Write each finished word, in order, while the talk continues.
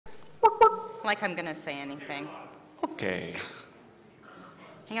Like I'm gonna say anything. Okay.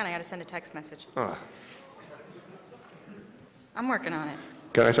 Hang on, I gotta send a text message. Uh, I'm working on it.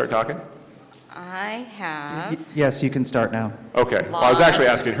 Can I start talking? I have Yes, you can start now. Okay. Well, I was actually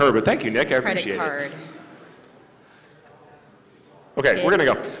Lost asking her, but thank you, Nick. I credit appreciate card. it. Okay, we're gonna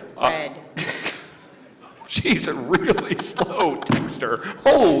go. It's red. She's a really slow texter.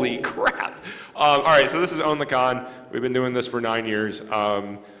 Holy crap. All right, so this is Own the Con. We've been doing this for 9 years. We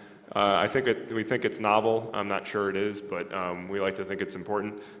think it's novel. I'm not sure it is, but we like to think it's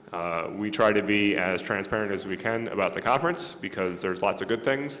important. We try to be as transparent as we can about the conference because there's lots of good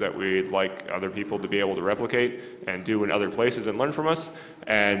things that we'd like other people to be able to replicate and do in other places and learn from us.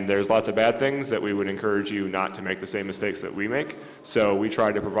 And there's lots of bad things that we would encourage you not to make the same mistakes that we make. So we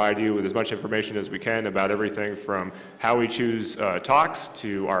try to provide you with as much information as we can about everything from how we choose talks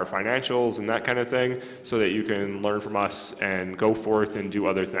to our financials and that kind of thing so that you can learn from us and go forth and do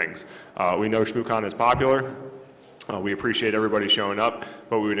other things. We know ShmooCon is popular. We appreciate everybody showing up,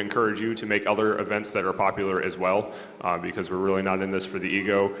 but we would encourage you to make other events that are popular as well, because we're really not in this for the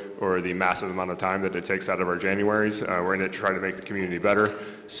ego or the massive amount of time that it takes out of our Januaries. We're in it to try to make the community better.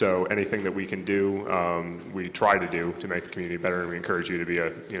 So anything that we can do, we try to do to make the community better, and we encourage you to be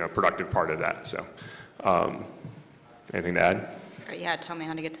a productive part of that. So, anything to add? Yeah, tell me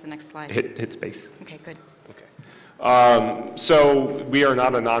how to get to the next slide. Hit space. Okay, good. Okay. So we are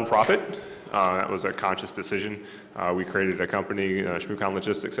not a nonprofit. That was a conscious decision. We created a company, ShmooCon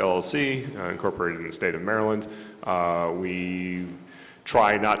Logistics LLC, incorporated in the state of Maryland. We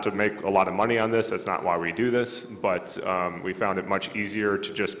try not to make a lot of money on this. That's not why we do this, but we found it much easier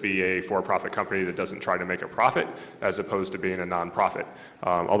to just be a for-profit company that doesn't try to make a profit as opposed to being a nonprofit.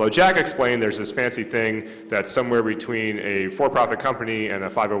 Although Jack explained there's this fancy thing that's somewhere between a for-profit company and a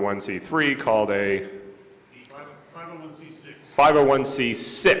 501c3 called a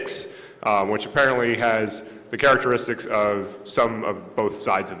 501c6, which apparently has the characteristics of some of both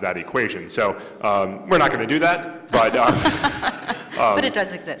sides of that equation. So we're not going to do that, but but it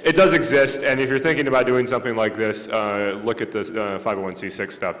does exist. It does exist, and if you're thinking about doing something like this, look at the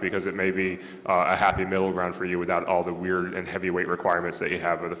 501c6 stuff because it may be a happy middle ground for you without all the weird and heavyweight requirements that you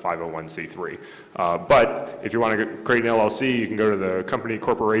have of the 501c3. But if you want to create an LLC, you can go to the company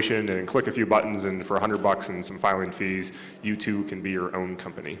corporation and click a few buttons, and for $100 and some filing fees, you too can be your own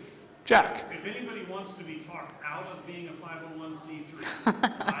company. Jack. If anybody wants to be talked out of being a 501c3,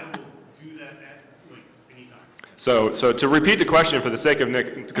 I will do that at anytime. So to repeat the question for the sake of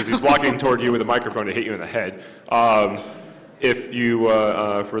Nick, because he's walking toward you with a microphone to hit you in the head, if you,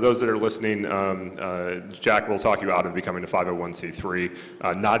 for those that are listening, Jack will talk you out of becoming a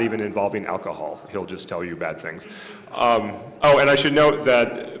 501c3, not even involving alcohol. He'll just tell you bad things. Oh, and I should note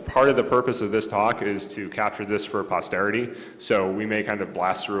that part of the purpose of this talk is to capture this for posterity. So we may kind of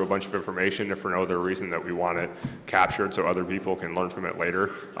blast through a bunch of information if for no other reason that we want it captured so other people can learn from it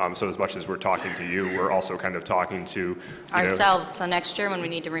later. So as much as we're talking to you, we're also kind of talking to ourselves. So next year when we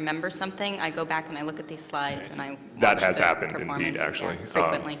need to remember something, I go back and I look at these slides and I watch that has the happened indeed, actually. Yeah,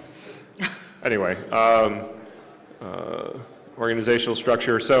 frequently. Anyway, organizational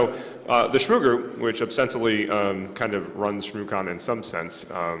structure. So the Shmoo Group, which ostensibly kind of runs ShmooCon in some sense,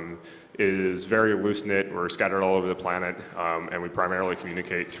 is very loose-knit. We're scattered all over the planet, and we primarily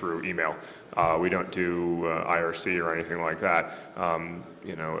communicate through email. We don't do IRC or anything like that.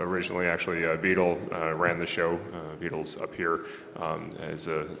 Originally, actually, Beetle ran the show. Beetle's up here as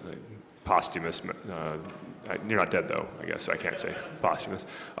a posthumous. You're not dead, though, I guess I can't say posthumous.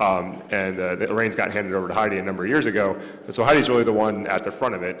 And the reins got handed over to Heidi a number of years ago. And so Heidi's really the one at the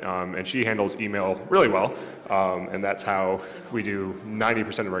front of it, and she handles email really well. And that's how we do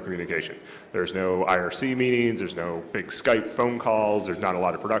 90% of our communication. There's no IRC meetings, there's no big Skype phone calls, there's not a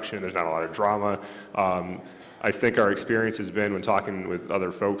lot of production, there's not a lot of drama. I think our experience has been when talking with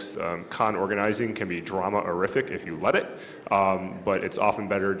other folks, con organizing can be drama-orific if you let it, but it's often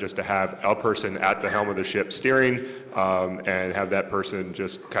better just to have a person at the helm of the ship steering and have that person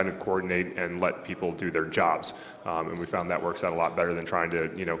just kind of coordinate and let people do their jobs. And we found that works out a lot better than trying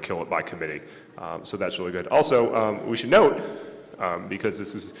to kill it by committee. So that's really good. Also, we should note, because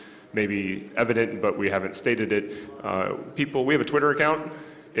this is maybe evident but we haven't stated it, we have a Twitter account.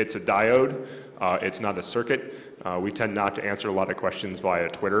 It's a diode. It's not a circuit. We tend not to answer a lot of questions via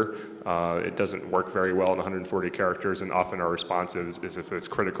Twitter. It doesn't work very well in 140 characters, and often our response is if it's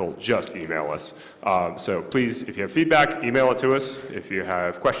critical, just email us. So please, if you have feedback, email it to us. If you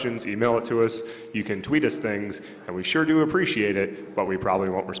have questions, email it to us. You can tweet us things, and we sure do appreciate it, but we probably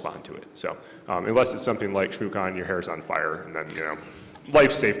won't respond to it. So unless it's something like ShmooCon, your hair's on fire, and then,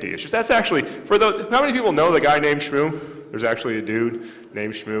 life safety issues. That's actually, how many people know the guy named Shmoo? There's actually a dude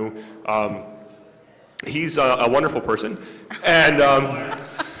named Shmoo. He's a wonderful person, and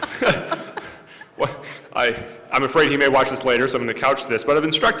I'm afraid he may watch this later, so I'm going to couch this, but I've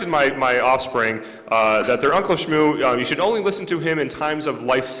instructed my offspring that their Uncle Shmoo, you should only listen to him in times of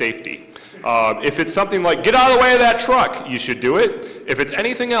life safety. If it's something like, get out of the way of that truck, you should do it. If it's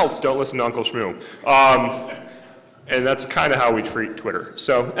anything else, don't listen to Uncle Shmoo. And that's kind of how we treat Twitter.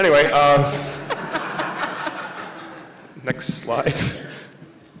 So anyway, next slide.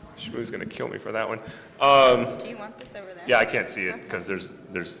 Shmoo's going to kill me for that one. Do you want this over there? Yeah, I can't see it because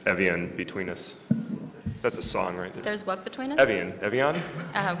there's Evian between us. That's a song, right? There's what between us? Evian. Evian?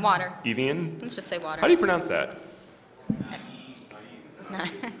 Water. Evian? Let's just say water. How do you pronounce that? No.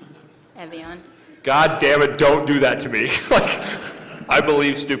 Evian. God damn it, don't do that to me. Like, I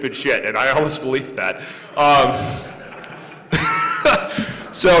believe stupid shit, and I always believe that.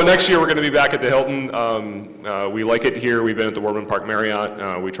 So next year we're going to be back at the Hilton. We like it here. We've been at the Warman Park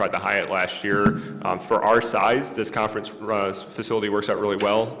Marriott. We tried the Hyatt last year. For our size, this conference facility works out really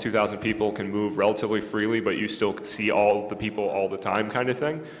well. 2,000 people can move relatively freely, but you still see all the people all the time kind of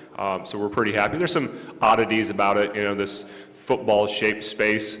thing. So we're pretty happy. There's some oddities about it, you know, this football-shaped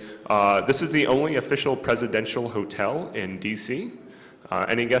space. This is the only official presidential hotel in DC.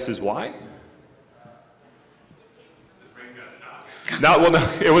 Any guesses why? No, well, no,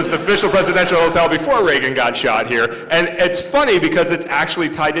 it was the official presidential hotel before Reagan got shot here. And it's funny because it's actually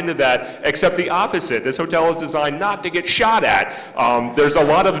tied into that, except the opposite. This hotel is designed not to get shot at. There's a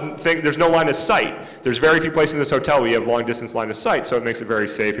lot of things, there's no line of sight. There's very few places in this hotel where you have long distance line of sight, so it makes it very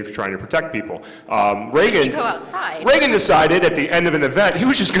safe if you're trying to protect people. Reagan, You go outside. Reagan decided at the end of an event he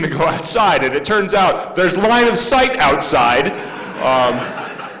was just going to go outside, and it turns out there's line of sight outside.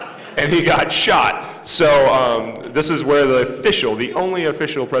 And he got shot. So this is where the only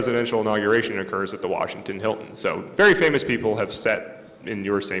official presidential inauguration occurs at the Washington Hilton. So very famous people have sat in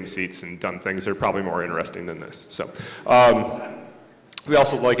your same seats and done things that are probably more interesting than this. So we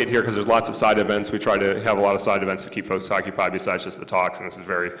also like it here because there's lots of side events. We try to have a lot of side events to keep folks occupied besides just the talks, and this is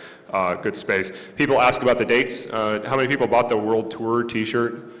very good space. People ask about the dates. How many people bought the World Tour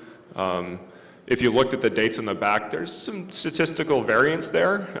t-shirt? If you looked at the dates in the back, there's some statistical variance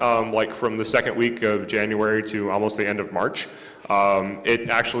there, like from the second week of January to almost the end of March. It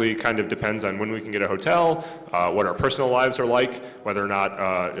actually kind of depends on when we can get a hotel, what our personal lives are like, whether or not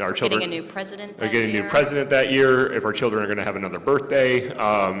our children... Getting a new president that Getting a new president that year, if our children are going to have another birthday.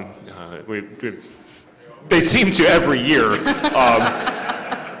 They seem to every year.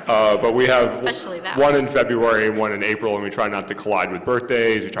 But we have one in February, one in April, and we try not to collide with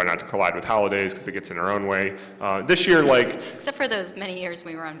birthdays. We try not to collide with holidays because it gets in our own way. This year, like... Except for those many years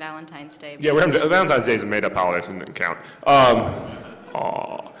we were on Valentine's Day. Yeah, Valentine's Day is a made-up holiday, so it didn't count.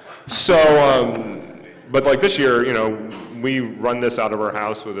 But like this year, you know, we run this out of our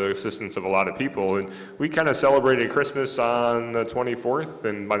house with the assistance of a lot of people, and we kind of celebrated Christmas on the 24th,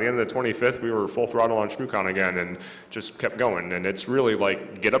 and by the end of the 25th, we were full throttle on ShmooCon again, and just kept going. And it's really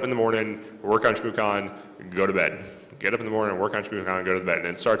like, get up in the morning, work on ShmooCon, go to bed. Get up in the morning, work on ShmooCon, and go to bed. And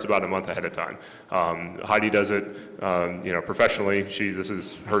it starts about a month ahead of time. Heidi does it, you know, professionally. This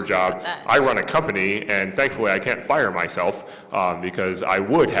is her job. I run a company, and thankfully I can't fire myself because I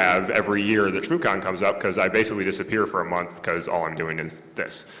would have every year that ShmooCon comes up, because I basically disappear for a month because all I'm doing is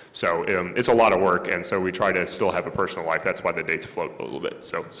this. So it's a lot of work, and so we try to still have a personal life. That's why the dates float a little bit.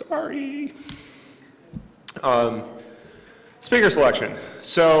 So sorry. Speaker selection.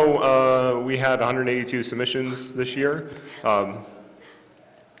 So we had 182 submissions this year. I'm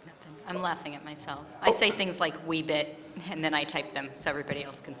laughing at myself. I say things like "wee bit," and then I type them so everybody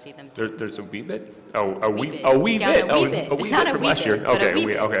else can see them too. There's a wee bit? Oh, a wee bit. A wee bit Not from a wee last year. bit, but Okay, a wee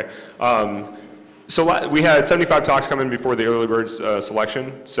bit. okay. So we had 75 talks come in before the early birds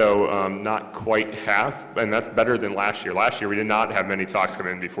selection, so not quite half, and that's better than last year. Last year we did not have many talks come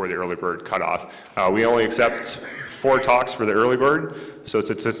in before the early bird cutoff. We only accept 4 talks for the early bird, so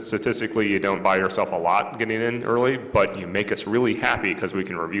statistically you don't buy yourself a lot getting in early, but you make us really happy because we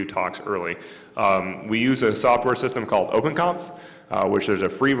can review talks early. We use a software system called OpenConf, which there's a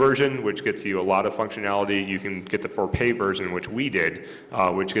free version, which gets you a lot of functionality. You can get the for pay version, which we did,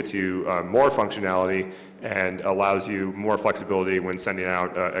 which gets you more functionality and allows you more flexibility when sending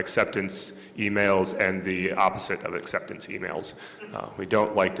out acceptance emails and the opposite of acceptance emails. We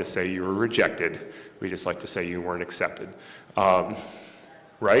don't like to say you were rejected. We just like to say you weren't accepted.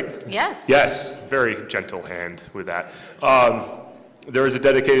 Right? Yes. Yes, very gentle hand with that. There is a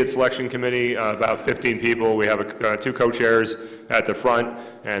dedicated selection committee, about 15 people. We have 2 co-chairs at the front,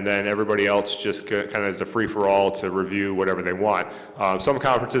 and then everybody else just kind of is a free-for-all to review whatever they want. Some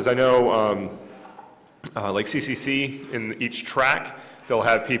conferences, I know Like CCC in each track, they'll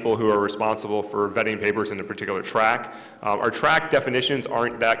have people who are responsible for vetting papers in a particular track. Our track definitions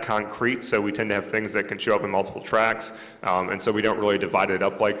aren't that concrete, so we tend to have things that can show up in multiple tracks, and so we don't really divide it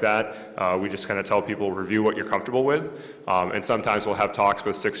up like that. We just kind of tell people, review what you're comfortable with, and sometimes we'll have talks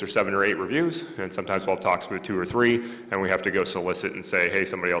with 6 or 7 or 8 reviews, and sometimes we'll have talks with 2 or 3, and we have to go solicit and say, hey,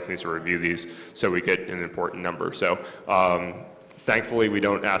 somebody else needs to review these, so we get an important number. So thankfully, we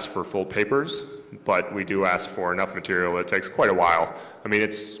don't ask for full papers, but we do ask for enough material that takes quite a while. I mean,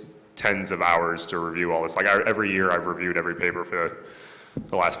 it's tens of hours to review all this. Like every year I've reviewed every paper for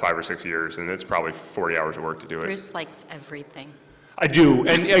the last 5 or 6 years, and it's probably 40 hours of work to do it. Bruce likes everything. I do,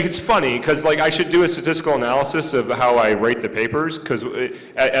 and it's funny, because like I should do a statistical analysis of how I rate the papers, because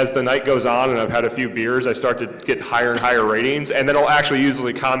as the night goes on and I've had a few beers, I start to get higher and higher ratings, and then I'll actually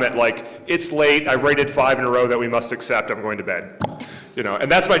usually comment like, it's late, I've rated 5 in a row that we must accept, I'm going to bed. You know,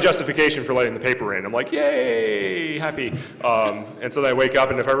 and that's my justification for letting the paper in. I'm like, yay, happy. And so then I wake up,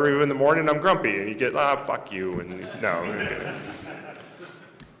 and if I review in the morning, I'm grumpy, and you get, fuck you, and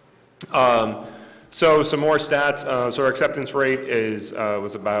no. So some more stats. So our acceptance rate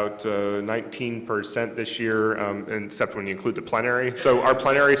was about 19% this year, except when you include the plenary. So our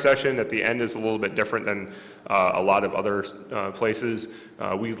plenary session at the end is a little bit different than a lot of other places.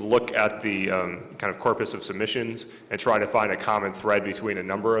 We look at the kind of corpus of submissions and try to find a common thread between a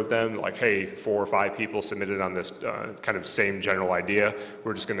number of them. Like, hey, 4 or 5 people submitted on this kind of same general idea.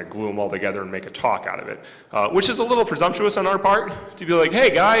 We're just going to glue them all together and make a talk out of it, which is a little presumptuous on our part to be like, hey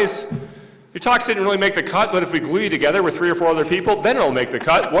guys, your talks didn't really make the cut, but if we glue you together with 3 or 4 other people, then it'll make the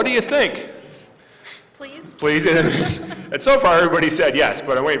cut. What do you think? Please? Please? And so far, everybody said yes,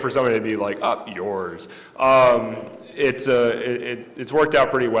 but I'm waiting for somebody to be like, up yours. It's worked out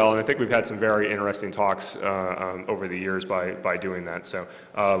pretty well, and I think we've had some very interesting talks over the years by doing that. So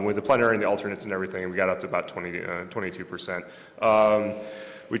with the plenary and the alternates and everything, we got up to about 22%.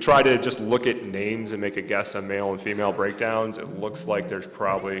 We try to just look at names and make a guess on male and female breakdowns. It looks like there's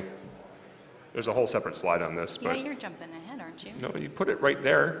a whole separate slide on this. Yeah, but you're jumping ahead, aren't you? no, you put it right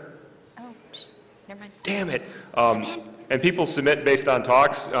there. Oh, never mind. Damn it. And people submit based on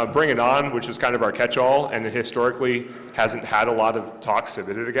talks. Bring It On, which is kind of our catch-all, and it historically hasn't had a lot of talks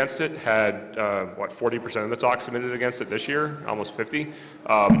submitted against it. Had, 40% of the talks submitted against it this year, almost 50.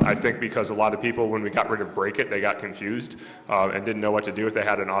 I think because a lot of people, when we got rid of Break It, they got confused and didn't know what to do if they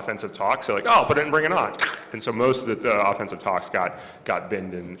had an offensive talk. So like, oh, put it in Bring It On. And so most of the offensive talks got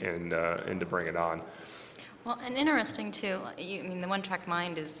binned into Bring It On. Well, and interesting too, I mean, the one-track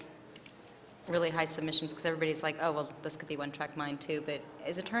mind is really high submissions because everybody's like, oh, well, this could be one-track mind too. But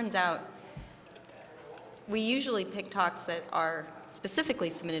as it turns out, we usually pick talks that are specifically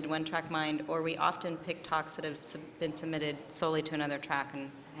submitted to one-track mind, or we often pick talks that have been submitted solely to another track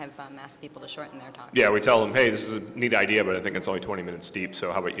and have asked people to shorten their talk. Yeah, we tell them, hey, this is a neat idea, but I think it's only 20 minutes deep,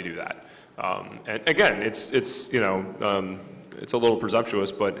 so how about you do that? And again, it's a little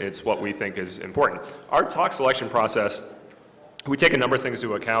presumptuous, but it's what we think is important. Our talk selection process, we take a number of things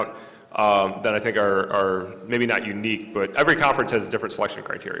into account that I think are maybe not unique, but every conference has different selection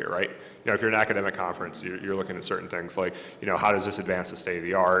criteria, right? You know, if you're an academic conference, you're looking at certain things like, you know, how does this advance the state of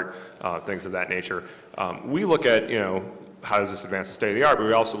the art, things of that nature. We look at, you know, how does this advance the state of the art, but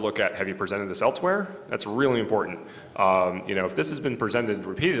we also look at, have you presented this elsewhere? That's really important. You know, if this has been presented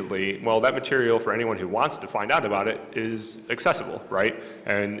repeatedly, well, that material for anyone who wants to find out about it is accessible, right?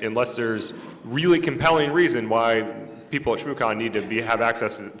 And unless there's really compelling reason why people at ShmooCon need to have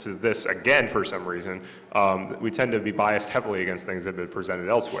access to this again for some reason, we tend to be biased heavily against things that have been presented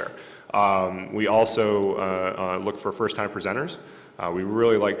elsewhere. We also look for first-time presenters. We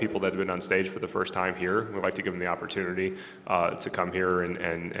really like people that have been on stage for the first time here. We like to give them the opportunity to come here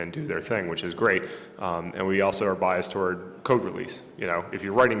and do their thing, which is great. And we also are biased toward code release. You know, if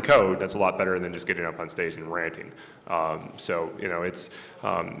you're writing code, that's a lot better than just getting up on stage and ranting. So, you know, it's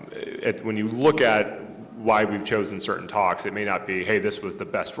when you look at why we've chosen certain talks, it may not be, hey, this was the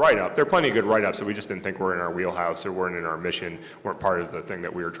best write-up. There are plenty of good write-ups, so we just didn't think we're in our wheelhouse or weren't in our mission, weren't part of the thing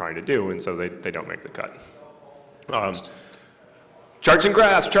that we were trying to do, and so they don't make the cut. Charts and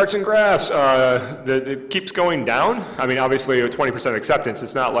graphs, it keeps going down. I mean, obviously, at 20% acceptance,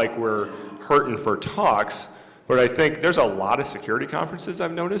 it's not like we're hurting for talks, but I think there's a lot of security conferences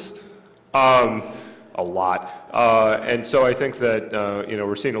I've noticed. A lot. And so I think that, you know,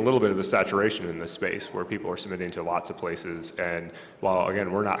 we're seeing a little bit of a saturation in this space where people are submitting to lots of places. And while,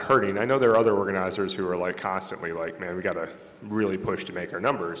 again, we're not hurting, I know there are other organizers who are like constantly like, man, we got to really push to make our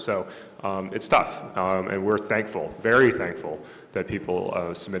numbers. So it's tough. And we're thankful, very thankful, that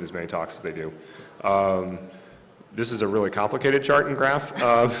people submit as many talks as they do. This is a really complicated chart and graph.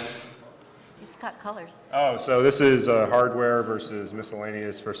 got colors. Oh, so this is hardware versus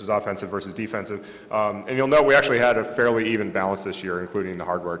miscellaneous versus offensive versus defensive. And you'll note we actually had a fairly even balance this year, including the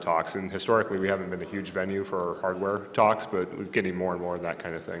hardware talks. And historically, we haven't been a huge venue for hardware talks, but we're getting more and more of that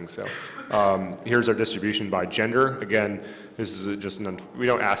kind of thing. So here's our distribution by gender. Again, this is just we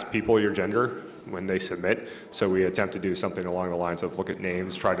don't ask people your gender when they submit, so we attempt to do something along the lines of look at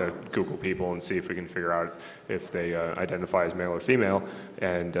names, try to Google people and see if we can figure out if they identify as male or female,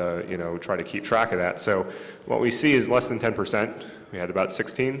 and you know, try to keep track of that. So what we see is less than 10%. We had about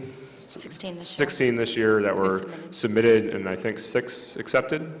 16 this year that were submitted, and I think 6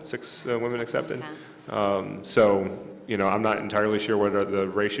 accepted, 6 women accepted. So, you know, I'm not entirely sure what the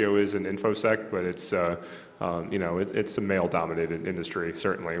ratio is in InfoSec, but it's, you know, it's a male-dominated industry,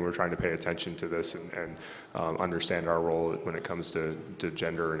 certainly, and we're trying to pay attention to this and understand our role when it comes to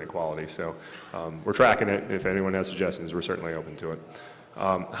gender and equality. So we're tracking it. If anyone has suggestions, we're certainly open to it.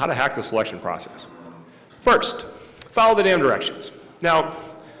 How to hack the selection process. First, follow the damn directions. Now,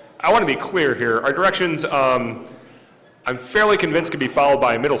 I want to be clear here. Our directions, I'm fairly convinced, can be followed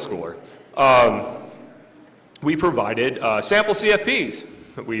by a middle schooler. We provided sample CFPs.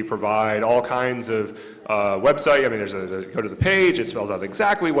 We provide all kinds of website. I mean, go to the page, it spells out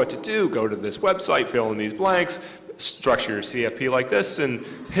exactly what to do. Go to this website, fill in these blanks, structure your CFP like this, and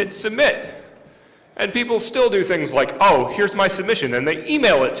hit submit. And people still do things like, oh, here's my submission, and they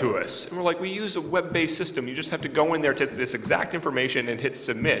email it to us. And we're like, we use a web-based system. You just have to go in there to this exact information and hit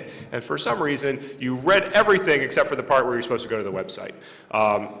submit. And for some reason, you read everything except for the part where you're supposed to go to the website.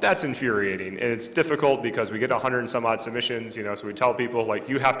 That's infuriating. And it's difficult because we get 100 and some odd submissions, you know, so we tell people, like,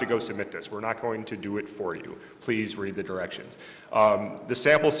 you have to go submit this. We're not going to do it for you. Please read the directions. The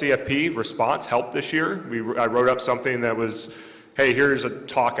sample CFP response helped this year. I wrote up something that was, hey, here's a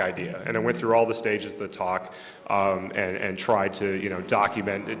talk idea, and I went through all the stages of the talk and tried to, you know,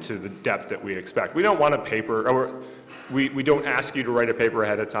 document it to the depth that we expect. We don't want a paper, or we don't ask you to write a paper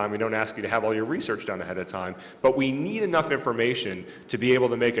ahead of time. We don't ask you to have all your research done ahead of time, but we need enough information to be able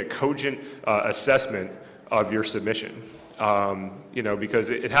to make a cogent assessment of your submission. You know, because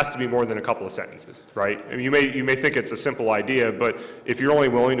it has to be more than a couple of sentences, right? I mean, you may think it's a simple idea, but if you're only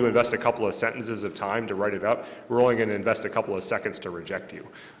willing to invest a couple of sentences of time to write it up, we're only going to invest a couple of seconds to reject you.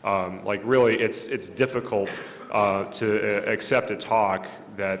 Like, really, it's difficult to accept a talk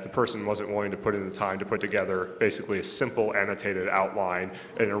that the person wasn't willing to put in the time to put together basically a simple annotated outline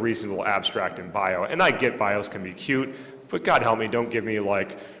and a reasonable abstract and bio. And I get bios can be cute, but God help me, don't give me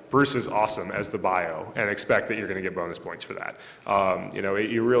like, Bruce is awesome as the bio and expect that you're going to get bonus points for that. You know,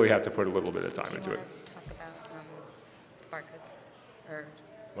 you really have to put a little bit of time into it. Do you want to talk about barcodes or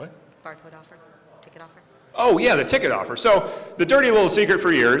what? Barcode offer, ticket offer? Oh yeah, the ticket offer. So the dirty little secret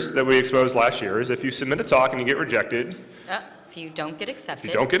for years that we exposed last year is if you submit a talk and you get rejected. If you don't get accepted.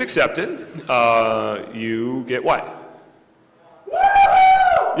 If you don't get accepted, you get what? Woo!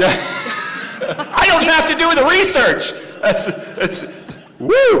 Yeah. I don't have to do the research. That's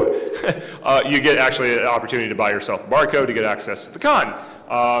woo! You get actually an opportunity to buy yourself a barcode to get access to the con.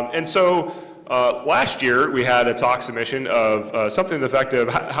 And so last year we had a talk submission of something to the effect of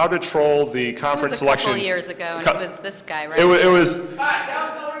how to troll the conference selection. It was a couple years ago, and it was this guy, right? It was.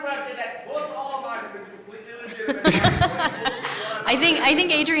 That was the only one I did that. Both all of mine have been completely different. I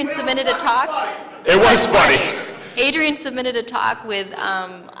think Adrian submitted a talk. It was funny. Adrian submitted a talk with,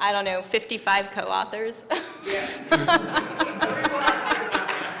 I don't know, 55 co-authors.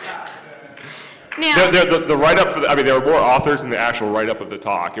 Now, the write-up for I mean, there were more authors than the actual write-up of the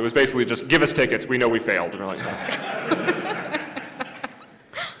talk. It was basically just, give us tickets, we know we failed. And we're like,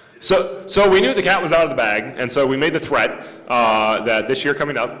 So we knew the cat was out of the bag, and so we made the threat that this year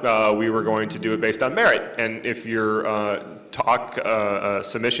coming up, we were going to do it based on merit. And if your talk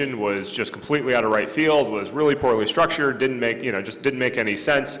submission was just completely out of right field, was really poorly structured, didn't make, you know, just didn't make any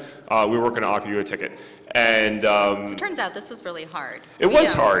sense, we weren't going to offer you a ticket. And so it turns out this was really hard. It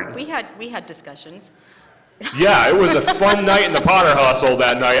was hard. We had discussions. Yeah, it was a fun night in the Potter hustle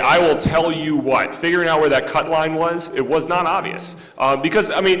that night. I will tell you what, figuring out where that cut line was, it was not obvious.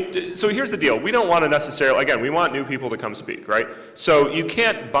 Because, I mean, so here's the deal. We don't want to necessarily, again, we want new people to come speak, right? So you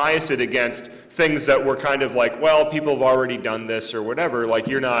can't bias it against things that were kind of like, well, people have already done this or whatever. Like,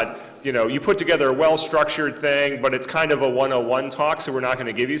 you're not, you know, you put together a well-structured thing, but it's kind of a 101 talk, so we're not going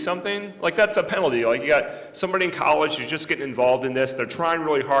to give you something. Like, that's a penalty. Like, you got somebody in college who's just getting involved in this, they're trying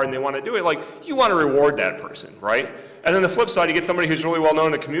really hard and they want to do it. Like, you want to reward that person, right? And then the flip side, you get somebody who's really well known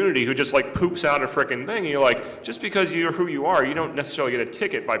in the community who just like poops out a frickin' thing, and you're like, just because you're who you are, you don't necessarily get a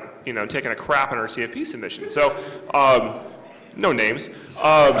ticket by, you know, taking a crap on our CFP submission. So, no names.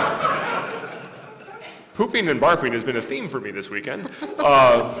 Pooping and barfing has been a theme for me this weekend.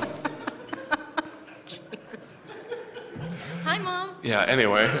 Yeah,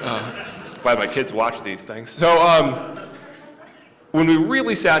 anyway, glad my kids watch these things. So when we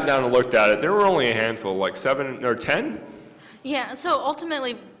really sat down and looked at it, there were only a handful, like 7 or 10? Yeah, so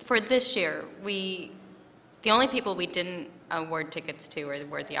ultimately, for this year, the only people we didn't award tickets to or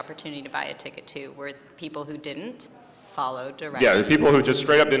award the opportunity to buy a ticket to were people who didn't follow directions. Yeah, the people who just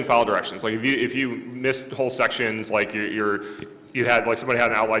straight up didn't follow directions. Like if you missed whole sections, like you had, like somebody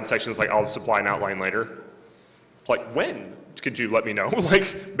had an outline section, it's like, I'll supply an outline later. Like, when? Could you let me know?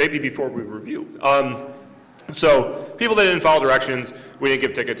 Like, maybe before we review. So people that didn't follow directions, we didn't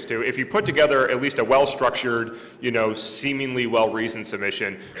give tickets to. If you put together at least a well-structured, seemingly well-reasoned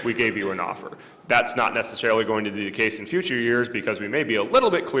submission, we gave you an offer. That's not necessarily going to be the case in future years because we may be a little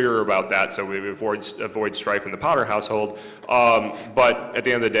bit clearer about that so we avoid strife in the Potter household. But at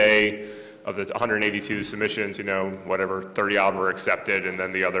the end of the day, of the 182 submissions, whatever, 30 odd were accepted, and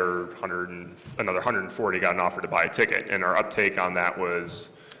then the other another 140 got an offer to buy a ticket. And our uptake on that was?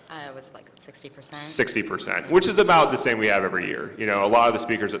 It was like 60%. 60%, which is about the same we have every year. A lot of the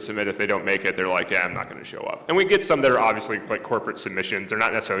speakers that submit, if they don't make it, they're like, yeah, I'm not going to show up. And we get some that are obviously like corporate submissions. They're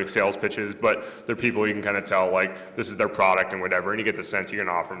not necessarily sales pitches, but they're people you can kind of tell, like, this is their product and whatever, and you get the sense you're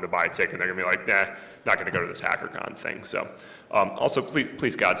going to offer them to buy a ticket, and they're going to be like, nah, not going to go to this HackerCon thing. So also,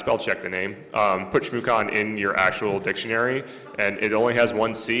 please God, spell check the name. Put ShmooCon in your actual dictionary, and it only has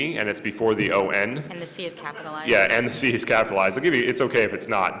one C, and it's before the O-N. And the C is capitalized. Yeah, and the C is capitalized. I'll give you, it's okay if it's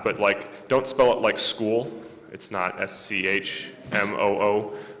not, but like, don't spell it like school. It's not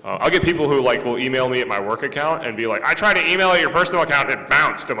S-C-H-M-O-O. I'll get people who will email me at my work account and be like, I tried to email at your personal account and it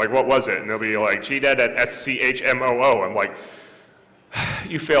bounced. I'm like, what was it? And they'll be like, GDED at S-C-H-M-O-O. I'm like,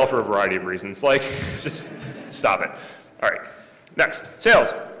 you fail for a variety of reasons. Like, just stop it. All right, next,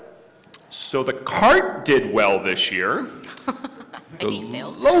 sales. So the cart did well this year. The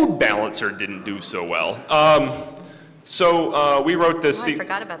load balancer didn't do so well. So we wrote this. I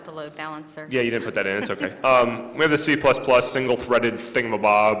forgot about the load balancer. Yeah, you didn't put that in. It's okay. We have the C++ single-threaded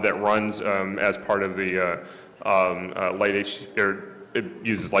thingamabob that runs as part of the it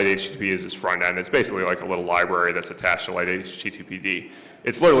uses Light HTTP as its front end. It's basically like a little library that's attached to Light HTTPD.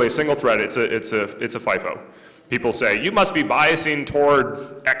 It's literally a single thread. It's a FIFO. People say you must be biasing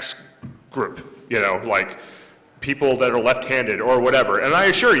toward X group. Like people that are left-handed or whatever. And I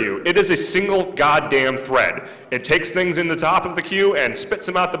assure you, it is a single goddamn thread. It takes things in the top of the queue and spits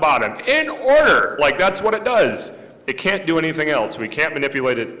them out the bottom in order. Like, that's what it does. It can't do anything else. We can't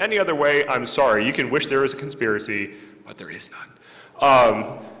manipulate it any other way. I'm sorry. You can wish there was a conspiracy, but there is none.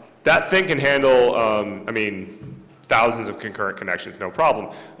 That thing can handle, thousands of concurrent connections, no problem.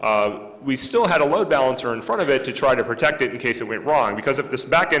 We still had a load balancer in front of it to try to protect it in case it went wrong, because if this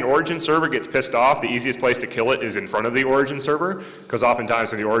back-end origin server gets pissed off, the easiest place to kill it is in front of the origin server, because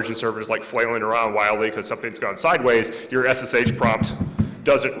oftentimes when the origin server is like flailing around wildly because something's gone sideways, your SSH prompt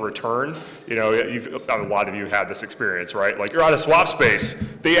doesn't return. A lot of you had this experience, right? Like, you're out of swap space,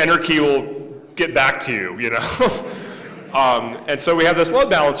 the enter key will get back to you, And so we have this load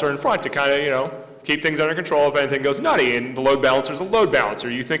balancer in front to kind of, keep things under control if anything goes nutty, and the load balancer is a load balancer.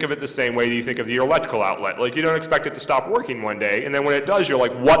 You think of it the same way you think of your electrical outlet. Like, you don't expect it to stop working one day, and then when it does, you're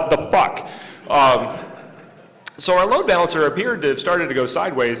like, what the fuck? So our load balancer appeared to have started to go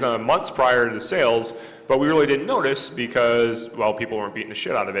sideways months prior to the sales, but we really didn't notice because, well, people weren't beating the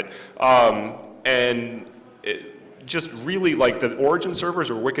shit out of it. And it just really, like, the origin servers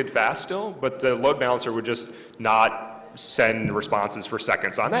were wicked fast still, but the load balancer would just not send responses for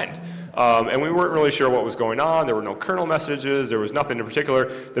seconds on end. And we weren't really sure what was going on. There were no kernel messages. There was nothing in particular.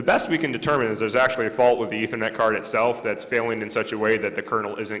 The best we can determine is there's actually a fault with the Ethernet card itself that's failing in such a way that the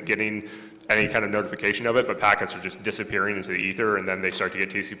kernel isn't getting any kind of notification of it, but packets are just disappearing into the ether, and then they start to get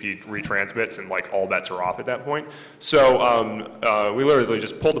TCP retransmits, and like all bets are off at that point. So we literally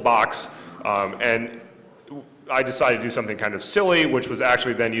just pulled the box, and I decided to do something kind of silly, which was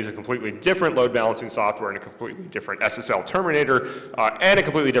actually then use a completely different load balancing software and a completely different SSL terminator and a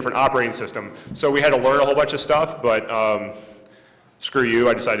completely different operating system. So we had to learn a whole bunch of stuff, but screw you,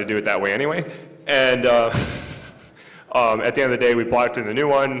 I decided to do it that way anyway. And at the end of the day, we blocked in the new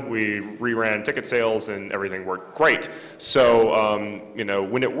one, we reran ticket sales, and everything worked great. So,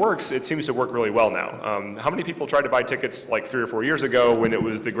 when it works, it seems to work really well now. How many people tried to buy tickets like 3 or 4 years ago when it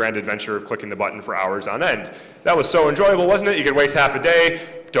was the grand adventure of clicking the button for hours on end? That was so enjoyable, wasn't it? You could waste half a day,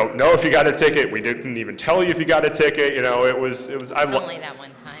 don't know if you got a ticket, we didn't even tell you if you got a ticket, it was only that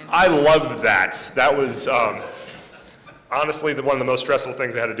one time. I loved that. That was, honestly, one of the most stressful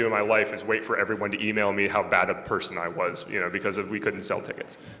things I had to do in my life is wait for everyone to email me how bad a person I was, because we couldn't sell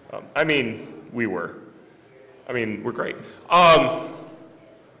tickets. We're great.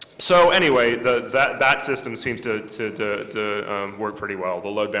 So anyway, that system seems to work pretty well. The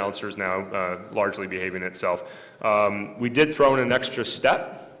load balancer is now largely behaving itself. We did throw in an extra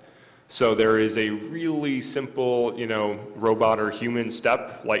step. So there is a really simple, robot or human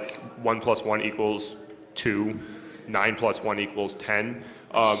step, like 1 + 1 = 2, 9 + 1 = 10.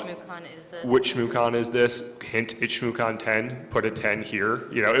 ShmooCon is this? Which ShmooCon is this? Hint, it's ShmooCon 10, put a 10 here.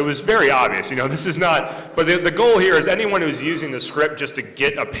 It was very obvious, this is not, but the goal here is anyone who's using the script just to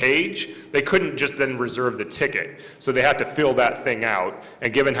get a page, they couldn't just then reserve the ticket. So they had to fill that thing out,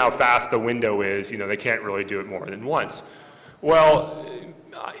 and given how fast the window is, they can't really do it more than once. Well,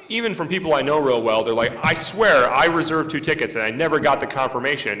 even from people I know real well, they're like, I swear I reserved 2 tickets and I never got the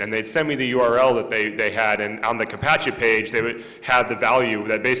confirmation, and they'd send me the URL that they had, and on the Capatcha page they would have the value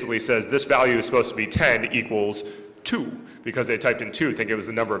that basically says this value is supposed to be 10 = 2, because they typed in 2, think it was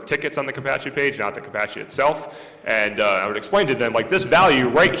the number of tickets on the Capatcha page, not the Capatcha itself. And I would explain to them, like, this value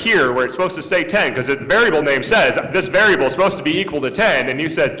right here where it's supposed to say 10, because the variable name says this variable is supposed to be equal to 10, and you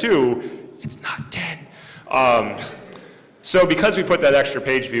said 2, it's not 10. So because we put that extra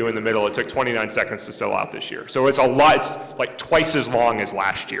page view in the middle, it took 29 seconds to sell out this year. So it's a lot, it's like twice as long as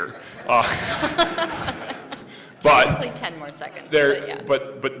last year. Technically 10 more seconds,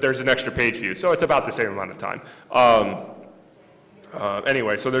 but there's an extra page view, so it's about the same amount of time.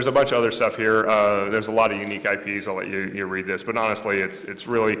 Anyway, so there's a bunch of other stuff here. There's a lot of unique IPs. I'll let you read this, but honestly, it's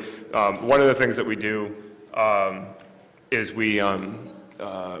really, one of the things that we do is we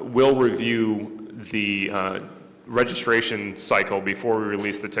will review the registration cycle before we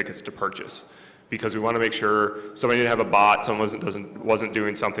release the tickets to purchase, because we want to make sure somebody didn't have a bot, someone wasn't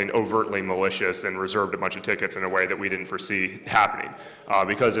doing something overtly malicious and reserved a bunch of tickets in a way that we didn't foresee happening.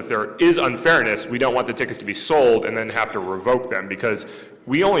 Because if there is unfairness, we don't want the tickets to be sold and then have to revoke them, because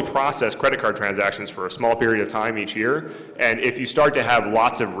we only process credit card transactions for a small period of time each year, and if you start to have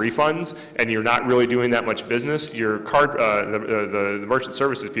lots of refunds and you're not really doing that much business, your card, the merchant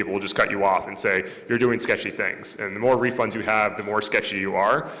services people will just cut you off and say, you're doing sketchy things. And the more refunds you have, the more sketchy you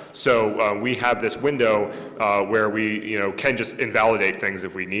are. So we have this window where we can just invalidate things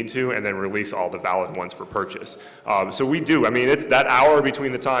if we need to, and then release all the valid ones for purchase. So we do, it's that hour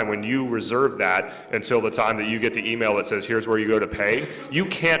between the time when you reserve that until the time that you get the email that says, here's where you go to pay. You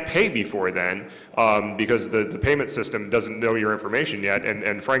can't pay before then because the payment system doesn't know your information yet,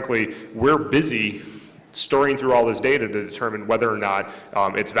 and frankly, we're busy storing through all this data to determine whether or not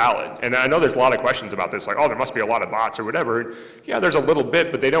it's valid. And I know there's a lot of questions about this, like, oh, there must be a lot of bots or whatever. Yeah, there's a little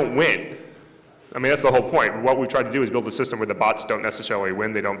bit, but they don't win. That's the whole point. What we've tried to do is build a system where the bots don't necessarily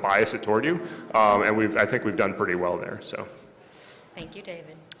win, they don't bias it toward you, and I think we've done pretty well there. So. Thank you,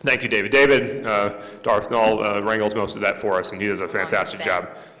 David. Thank you, David. David Darthnall wrangles most of that for us, and he does a fantastic job.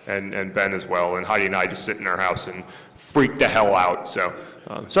 And Ben as well. And Heidi and I just sit in our house and freak the hell out. So,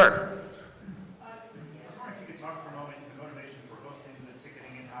 sir. I was wondering if you could talk for a moment the motivation for hosting the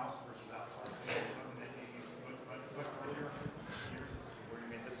ticketing in-house versus outsourcing. Is something that you pushed earlier in years where you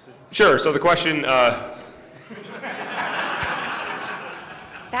made the decision? Sure. So the question.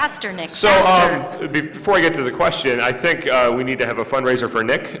 Faster, Nick. So faster. Before I get to the question, I think we need to have a fundraiser for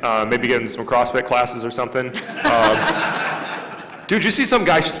Nick. Maybe get him some CrossFit classes or something. Dude, you see some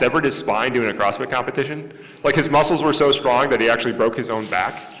guy severed his spine doing a CrossFit competition? Like his muscles were so strong that he actually broke his own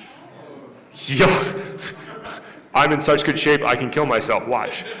back. Yo, I'm in such good shape I can kill myself.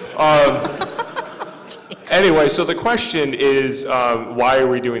 Watch. Anyway, so the question is, why are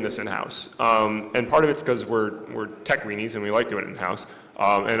we doing this in-house? And part of it's because we're tech weenies and we like doing it in-house.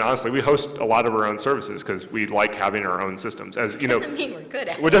 And honestly, we host a lot of our own services because we like having our own systems. As you know, doesn't mean we're good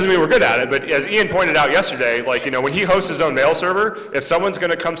at it. Well, it doesn't mean we're good at it, but as Ian pointed out yesterday, like, when he hosts his own mail server, if someone's going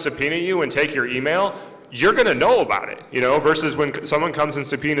to come subpoena you and take your email, you're going to know about it, versus when someone comes and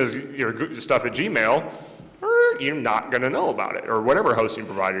subpoenas your stuff at Gmail, you're not going to know about it, or whatever hosting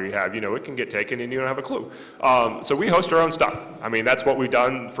provider you have, it can get taken and you don't have a clue. So we host our own stuff. That's what we've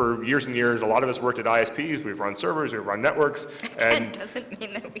done for years and years. A lot of us worked at ISPs, we've run servers, we've run networks. And it doesn't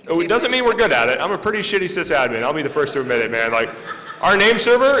mean that we do. It doesn't mean we're good at it. I'm a pretty shitty sysadmin, I'll be the first to admit it, man. Like, our name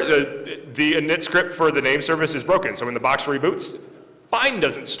server, the init script for the name service is broken, so when the box reboots, bind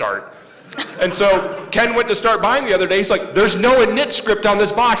doesn't start. And so Ken went to start buying the other day, he's like, there's no init script on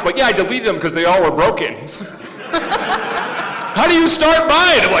this box. I'm like, yeah, I deleted them because they all were broken. He's like, how do you start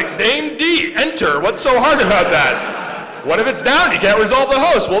buying? I'm like, name D, enter. What's so hard about that? What if it's down? You can't resolve the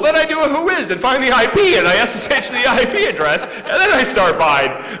host. Well, then I do a whois and find the IP, and I SSH the IP address, and then I start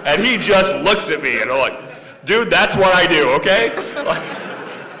buying. And he just looks at me, and I'm like, dude, that's what I do, okay?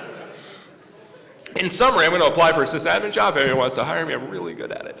 In summary, I'm going to apply for a sysadmin job. If anyone wants to hire me, I'm really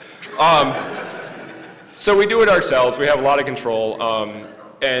good at it. So we do it ourselves. We have a lot of control.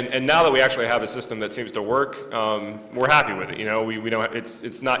 And now that we actually have a system that seems to work, we're happy with it. You know, we don't.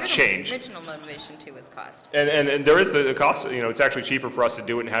 It's not change. Original motivation too was cost. And there is a cost. You know, it's actually cheaper for us to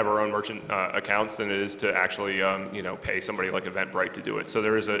do it and have our own merchant accounts than it is to actually you know, pay somebody like Eventbrite to do it. So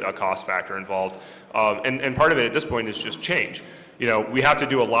there is a cost factor involved. And part of it at this point is just change. You know, we have to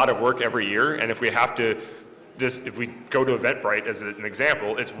do a lot of work every year, and if we have to. If we go to Eventbrite as an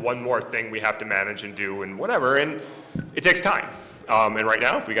example, it's one more thing we have to manage and do and whatever, and it takes time. And right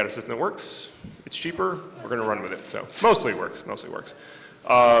now, if we got a system that works, it's cheaper, we're going to run with it. So mostly works, mostly works.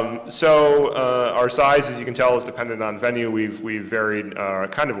 Our size, as you can tell, is dependent on venue. We've varied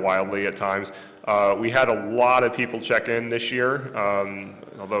kind of wildly at times. We had a lot of people check in this year,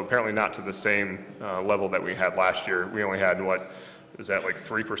 although apparently not to the same level that we had last year. We only had, what, is that like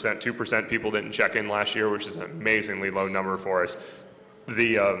 3%, 2% people didn't check in last year, which is an amazingly low number for us.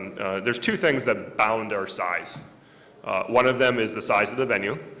 There's two things that bound our size. One of them is the size of the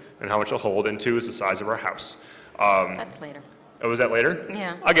venue and how much it'll hold, and two is the size of our house. That's later. Oh, was that later?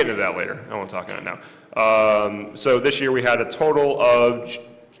 Yeah. I'll get into that later. I won't talk about it now. So this year we had a total of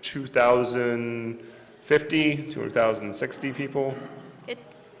 2,050, 2,060 people. It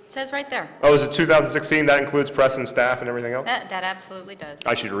says right there. Oh, is it 2016? That includes press and staff and everything else? That absolutely does.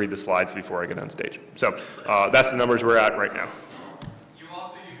 I should read the slides before I get on stage. So that's the numbers we're at right now. You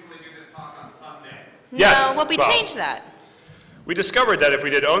also usually do this talk on Sunday. Yes, No, well, we changed that. We discovered that if we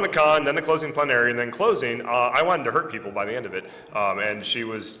did own the con, then the closing plenary, and then closing, I wanted to hurt people by the end of it. And she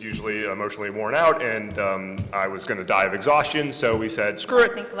was usually emotionally worn out, and I was going to die of exhaustion, so we said, screw it.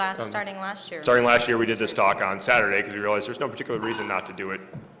 I think starting last year. Starting last year, we did this talk on Saturday because we realized there's no particular reason not to do it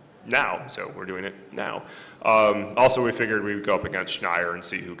now, so we're doing it now. Also, we figured we would go up against Schneier and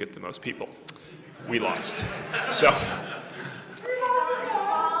see who get the most people. We lost. So,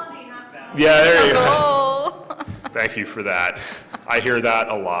 yeah, there you go. Oh. Thank you for that. I hear that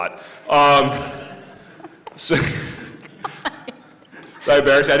a lot. So, sorry,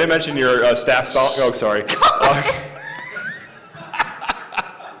 Barracks, I didn't mention your staff. Oh, sorry.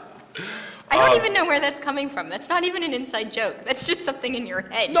 I don't even know where that's coming from. That's not even an inside joke. That's just something in your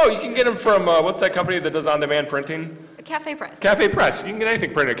head. No, you can get them from, what's that company that does on-demand printing? Cafe Press. Cafe Press. You can get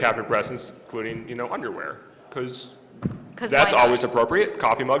anything printed at Cafe Press, including, you know, underwear, because that's always appropriate.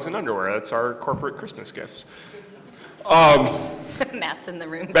 Coffee mugs and underwear. That's our corporate Christmas gifts. Matt's in the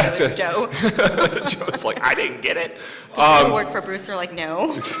room, so is Joe. Joe's like, I didn't get it. People who work for Bruce are like,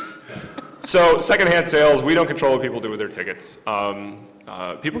 no. So secondhand sales, we don't control what people do with their tickets.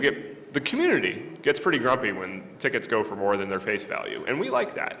 The community gets pretty grumpy when tickets go for more than their face value, and we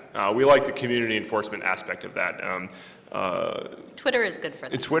like that. We like the community enforcement aspect of that. Twitter is good for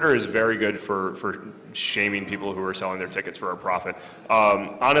that. Twitter is very good for shaming people who are selling their tickets for a profit.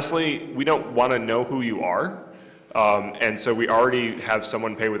 Honestly, we don't want to know who you are. And so we already have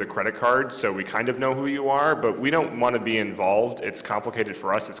someone pay with a credit card, so we kind of know who you are, but we don't want to be involved. It's complicated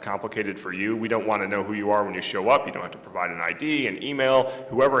for us, it's complicated for you. We don't want to know who you are when you show up. You don't have to provide an ID, an email.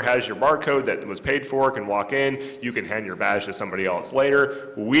 Whoever has your barcode that was paid for can walk in. You can hand your badge to somebody else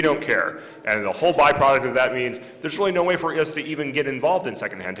later. We don't care. And the whole byproduct of that means there's really no way for us to even get involved in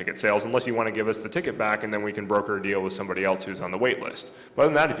secondhand ticket sales unless you want to give us the ticket back, and then we can broker a deal with somebody else who's on the wait list. But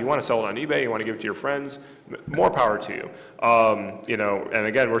other than that, if you want to sell it on eBay, you want to give it to your friends, more power to you. You know, and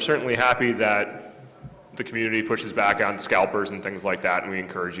again, we're certainly happy that the community pushes back on scalpers and things like that, and we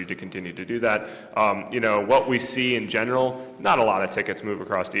encourage you to continue to do that. You know, what we see in general, not a lot of tickets move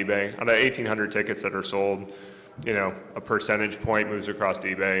across eBay. Out of 1,800 tickets that are sold, you know, a percentage point moves across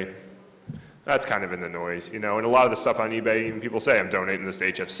eBay. That's kind of in the noise, you know, and a lot of the stuff on eBay, even people say, I'm donating this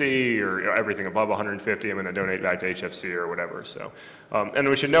to HFC, or you know, everything above 150, I'm going to donate back to HFC or whatever. So, and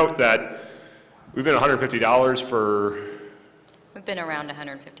we should note that we've been $150 for... We've been around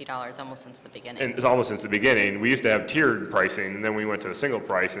 $150 almost since the beginning. And it's almost since the beginning. We used to have tiered pricing, and then we went to a single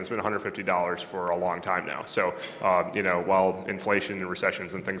price, and it's been $150 for a long time now. So, you know, while inflation and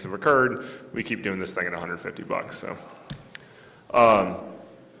recessions and things have occurred, we keep doing this thing at $150. So,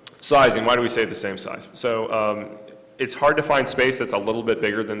 sizing, why do we say the same size? So, it's hard to find space that's a little bit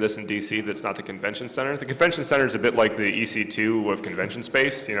bigger than this in DC that's not the convention center. The convention center is a bit like the EC2 of convention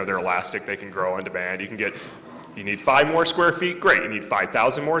space. You know, they're elastic, they can grow on demand. You need 5 more square feet, great. You need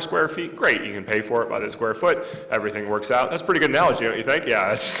 5,000 more square feet, great. You can pay for it by the square foot. Everything works out. That's a pretty good analogy, don't you think? Yeah,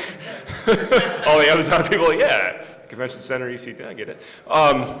 that's all the Amazon people are like, yeah, convention center, EC2, I get it.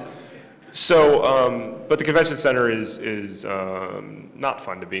 But the convention center is not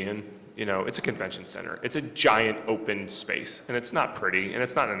fun to be in. You know, it's a convention center. It's a giant open space, and it's not pretty, and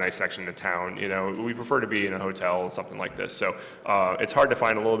it's not in a nice section of town. You know, we prefer to be in a hotel or something like this. So it's hard to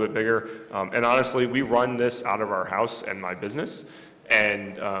find a little bit bigger. And honestly, we run this out of our house and my business,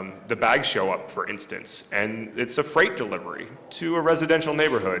 and the bags show up, for instance, and it's a freight delivery to a residential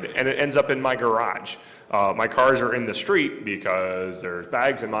neighborhood, and it ends up in my garage. My cars are in the street because there's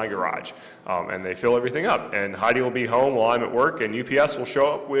bags in my garage, and they fill everything up. And Heidi will be home while I'm at work, and UPS will show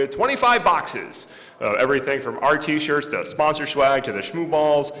up with 25 boxes. Everything from our t-shirts to sponsor swag to the Shmoo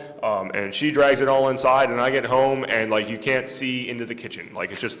balls, and she drags it all inside, and I get home, and like you can't see into the kitchen.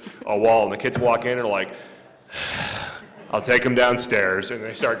 Like it's just a wall, and the kids walk in and are like, I'll take them downstairs, and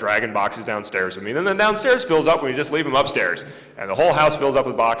they start dragging boxes downstairs with me. And then downstairs fills up when we just leave them upstairs. And the whole house fills up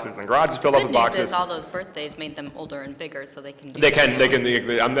with boxes, and the garage is filled up with boxes. Good news is all those birthdays made them older and bigger, so they can do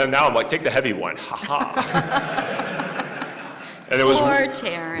now I'm like, take the heavy one, ha-ha. And it was Poor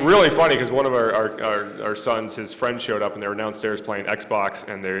Taryn. really funny because one of our sons, his friend showed up, and they were downstairs playing Xbox,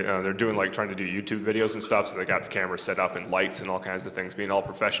 and they're doing like trying to do YouTube videos and stuff, so they got the camera set up and lights and all kinds of things, being all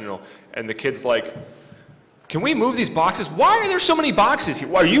professional. And the kid's like, can we move these boxes? Why are there so many boxes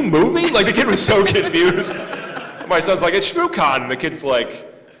here? Are you moving? Like the kid was so confused. My son's like, it's ShmooCon. And the kid's like,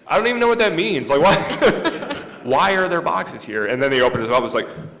 I don't even know what that means. Like, why, why are there boxes here? And then they opened it up. It's like,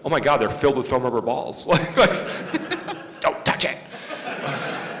 oh my God, they're filled with foam rubber balls. Like, don't touch it.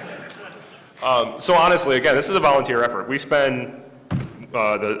 So honestly, again, this is a volunteer effort. We spend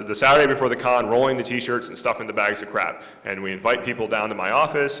the Saturday before the con rolling the t-shirts and stuff into bags of crap. And we invite people down to my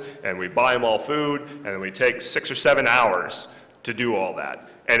office, and we buy them all food, and then we take 6 or 7 hours to do all that.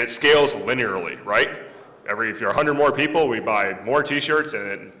 And it scales linearly, right? If you're 100 more people, we buy more t-shirts, and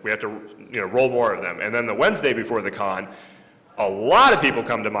then we have to roll more of them. And then the Wednesday before the con, a lot of people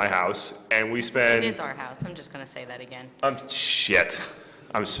come to my house, and we spend... It is our house. I'm just going to say that again. Shit.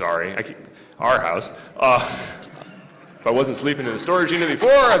 I'm sorry. Our house. If I wasn't sleeping in the storage unit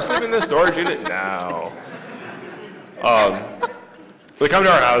before, I'm sleeping in the storage unit now. They come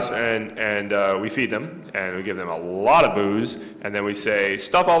to our house, and we feed them, and we give them a lot of booze, and then we say,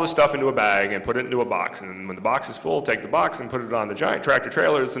 stuff all this stuff into a bag and put it into a box. And when the box is full, take the box and put it on the giant tractor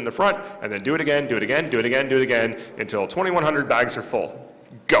trailer that's in the front, and then do it again, do it again, do it again, do it again, until 2,100 bags are full.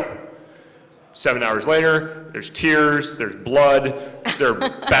 Go. 7 hours later, there's tears, there's blood, there are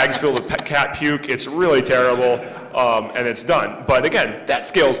bags filled with cat puke. It's really terrible, and it's done. But again, that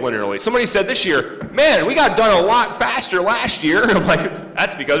scales linearly. Somebody said this year, man, we got done a lot faster last year. I'm like,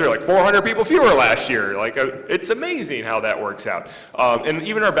 that's because there were like 400 people fewer last year. Like, it's amazing how that works out. And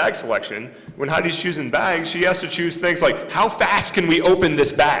even our bag selection, when Heidi's choosing bags, she has to choose things like, how fast can we open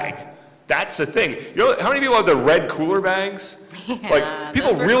this bag? That's the thing. You know, how many people have the red cooler bags? Yeah, like,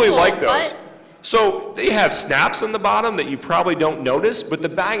 people really cool, like those. but... So they have snaps on the bottom that you probably don't notice, but the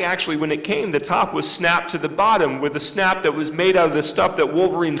bag actually, when it came, the top was snapped to the bottom with a snap that was made out of the stuff that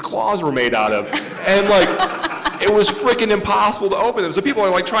Wolverine's claws were made out of. And like, it was freaking impossible to open them. So people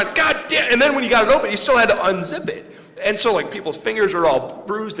are like trying, God damn, and then when you got it open, you still had to unzip it. And so like people's fingers are all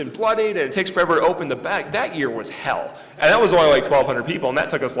bruised and bloodied, and it takes forever to open the bag. That year was hell. And that was only like 1,200 people, and that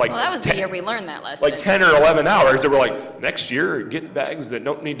took us like Well, that was the year we learned that lesson. like 10 or 11 hours. They were like, next year, get bags that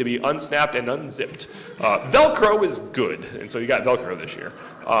don't need to be unsnapped and unzipped. Velcro is good, and so you got Velcro this year.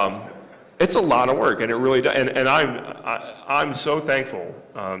 It's a lot of work, and it really does. And I'm so thankful.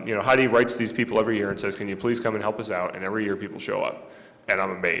 Heidi writes these people every year and says, can you please come and help us out? And every year people show up. And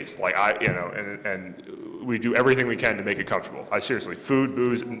I'm amazed. Like and we do everything we can to make it comfortable. Seriously, food,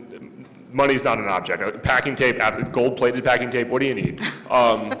 booze, money's not an object. Packing tape, gold-plated packing tape. What do you need?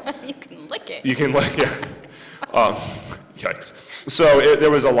 You can lick it. You can lick, yeah. Yikes. So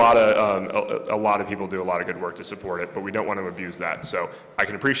there was a lot of people do a lot of good work to support it, but we don't want to abuse that. So I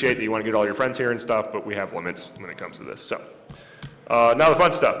can appreciate that you want to get all your friends here and stuff, but we have limits when it comes to this. So now the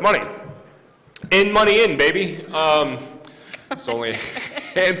fun stuff. Money. Money in, baby. There's only a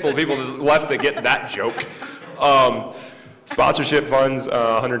handful of people left to get that joke. Sponsorship funds,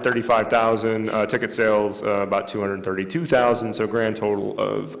 $135,000. Ticket sales, about $232,000. So grand total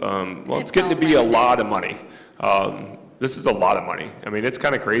of, it's getting to be a lot of money. This is a lot of money. I mean, it's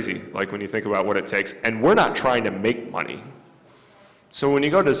kind of crazy, like when you think about what it takes. And we're not trying to make money. So when you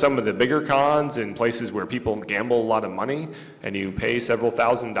go to some of the bigger cons in places where people gamble a lot of money and you pay several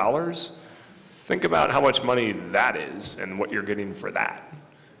 $1,000s, think about how much money that is and what you're getting for that.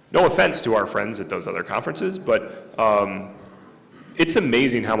 No offense to our friends at those other conferences, but it's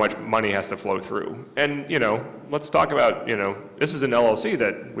amazing how much money has to flow through. And, let's talk about, this is an LLC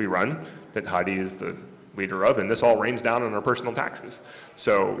that we run, that Heidi is the leader of, and this all rains down on our personal taxes.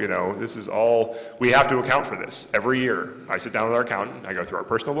 So, this is all, we have to account for this. Every year, I sit down with our accountant, I go through our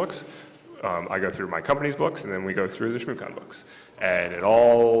personal books, I go through my company's books, and then we go through the ShmooCon books. And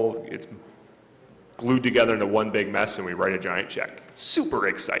it's glued together into one big mess and we write a giant check. It's super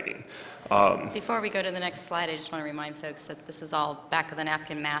exciting. Before we go to the next slide, I just want to remind folks that this is all back of the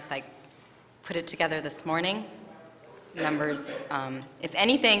napkin math. I put it together this morning. Numbers, if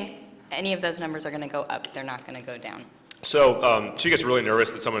anything, any of those numbers are going to go up. They're not going to go down. So she gets really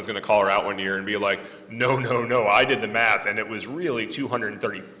nervous that someone's going to call her out one year and be like, no, no, no, I did the math and it was really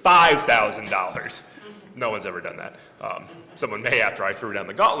 $235,000. No one's ever done that. Someone may after I threw down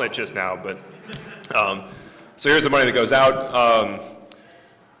the gauntlet just now, but so here's the money that goes out.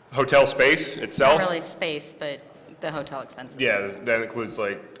 Hotel space itself. Not really space, but the hotel expenses. Yeah, that includes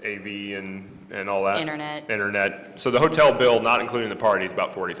like AV and all that. Internet. So the hotel bill, not including the party, is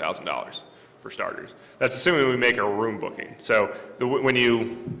about $40,000 for starters. That's assuming we make a room booking. So when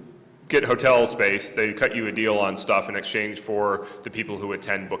you get hotel space, they cut you a deal on stuff in exchange for the people who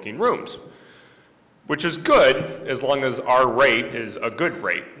attend booking rooms, which is good as long as our rate is a good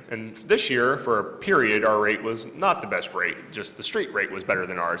rate. And this year, for a period, our rate was not the best rate. Just the street rate was better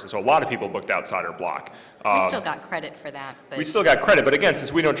than ours. And so a lot of people booked outside our block. We still got credit for that. But we still got credit, but again,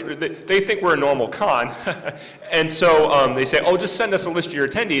 since we don't, they think we're a normal con. And so they say, oh, just send us a list of your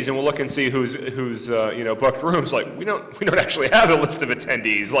attendees and we'll look and see who's booked rooms. Like, we don't actually have a list of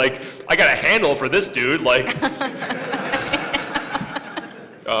attendees. Like, I got a handle for this dude. Like,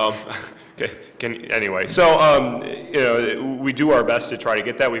 anyway, so we do our best to try to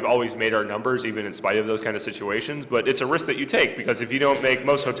get that. We've always made our numbers, even in spite of those kind of situations. But it's a risk that you take because if you don't make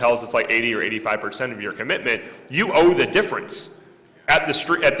most hotels, it's like 80 or 85% of your commitment. You owe the difference at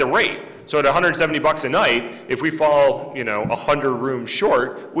the rate. So at $170 a night, if we fall 100 rooms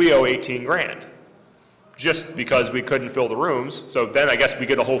short, we owe 18 grand. Just because we couldn't fill the rooms. So then I guess we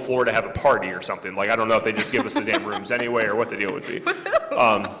get a whole floor to have a party or something. Like, I don't know if they just give us the damn rooms anyway or what the deal would be.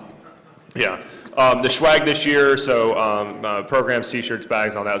 Yeah. The swag this year, so programs, t-shirts,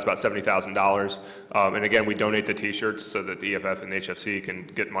 bags, all that was about $70,000. And again, we donate the t-shirts so that the EFF and HFC can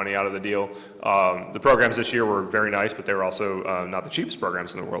get money out of the deal. The programs this year were very nice, but they were also not the cheapest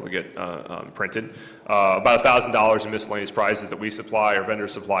programs in the world to get printed. About $1,000 in miscellaneous prizes that we supply, or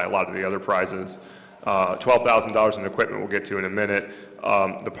vendors supply a lot of the other prizes. $12,000 in equipment we'll get to in a minute.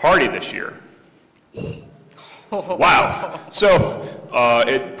 The party this year. Wow. So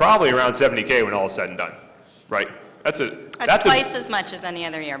it probably around 70K when all is said and done, right? That's twice as much as any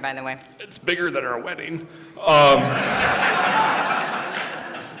other year, by the way. It's bigger than our wedding.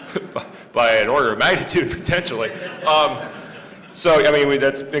 By an order of magnitude, potentially. So, I mean,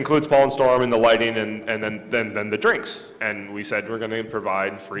 that includes Paul and Storm and the lighting and then the drinks. And we said we're going to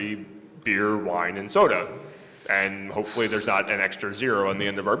provide free beer, wine, and soda. And hopefully there's not an extra zero on the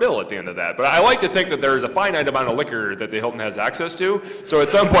end of our bill at the end of that. But I like to think that there is a finite amount of liquor that the Hilton has access to. So at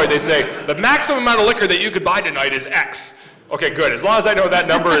some point they say, the maximum amount of liquor that you could buy tonight is X. Okay, good. As long as I know that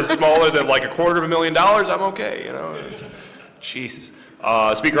number is smaller than like $250,000, I'm okay, Jesus.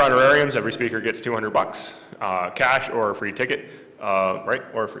 Speaker honorariums, every speaker gets $200, cash or a free ticket, right?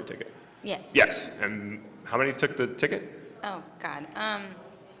 Or a free ticket. Yes. Yes. And how many took the ticket? Oh, God.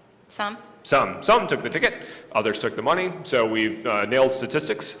 Some. Some took the ticket, others took the money, so we've nailed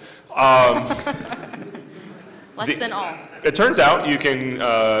statistics. Less than all. It turns out you can,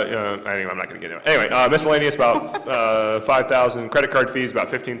 anyway, I'm not going to get into it. Anyway, miscellaneous about 5,000, credit card fees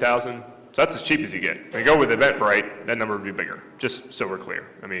about 15,000. So that's as cheap as you get. When you go with Eventbrite, that number would be bigger, just so we're clear.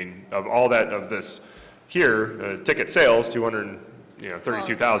 I mean, of all this here, ticket sales,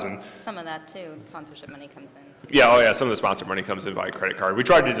 32,000. Some of that too, sponsorship money comes in. Yeah, oh yeah, some of the sponsor money comes in via credit card. We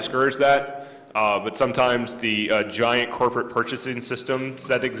tried to discourage that, but sometimes the giant corporate purchasing systems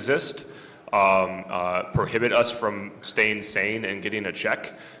that exist prohibit us from staying sane and getting a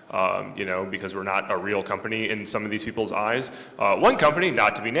check, because we're not a real company in some of these people's eyes. One company,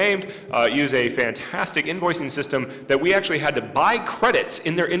 not to be named, used a fantastic invoicing system that we actually had to buy credits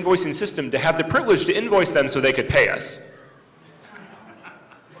in their invoicing system to have the privilege to invoice them so they could pay us.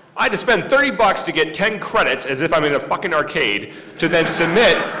 I had to spend $30 to get 10 credits, as if I'm in a fucking arcade, to then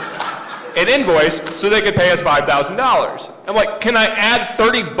submit an invoice so they could pay us $5,000. I'm like, can I add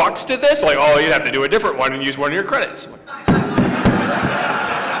 $30 to this? Like, oh, you'd have to do a different one and use one of your credits.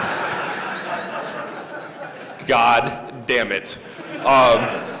 God damn it.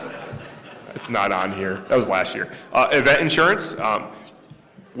 It's not on here. That was last year. Event insurance.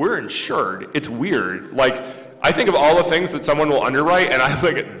 We're insured. It's weird. Like, I think of all the things that someone will underwrite, and I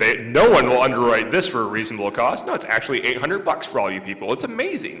think no one will underwrite this for a reasonable cost. No, it's actually $800 for all you people. It's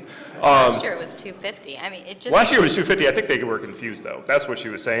amazing. Last year it was $250. I mean, it just. Last year it was $250. I think they were confused though. That's what she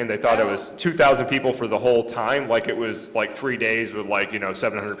was saying. They thought it was 2,000 people for the whole time, like it was like 3 days with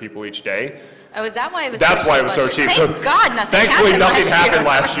 700 people each day. Oh, is that why it was? That's why it was so cheap. Thank God nothing thankfully happened nothing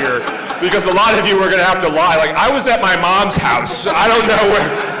last happened year. last year. Because a lot of you were going to have to lie. Like, I was at my mom's house. I don't know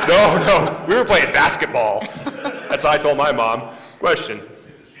where. No, we were playing basketball. That's what I told my mom. Question.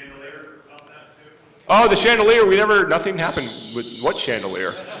 Oh, the chandelier, nothing happened with what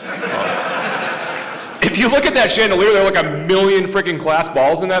chandelier? If you look at that chandelier, there are like a million freaking glass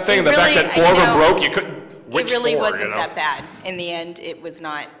balls in that thing, and the fact that 4 of them broke, you couldn't, it really wasn't that bad. In the end, it was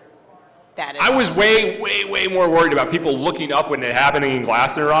not bad at all. I was way more worried about people looking up when it happening in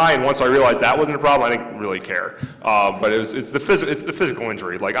glass in their eye, and once I realized that wasn't a problem, I didn't really care. But it's the physical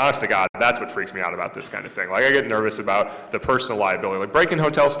injury. Like, honest to God, that's what freaks me out about this kind of thing. Like, I get nervous about the personal liability. Like, breaking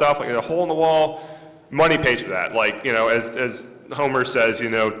hotel stuff, like a hole in the wall, money pays for that. Like, you know, as Homer says, you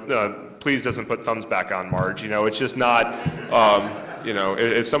know, please doesn't put thumbs back on Marge. You know, it's just not, you know,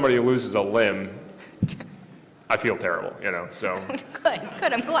 if somebody loses a limb, I feel terrible, you know, so.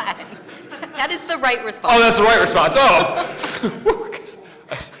 Good, I'm glad. That is the right response. Oh, that's the right response. Oh,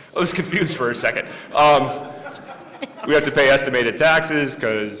 I was confused for a second. We have to pay estimated taxes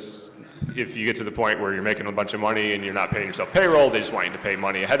because if you get to the point where you're making a bunch of money and you're not paying yourself payroll, they just want you to pay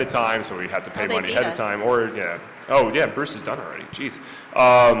money ahead of time, so we have to pay money ahead of time. Or, yeah. Oh, yeah, Bruce is done already. Jeez.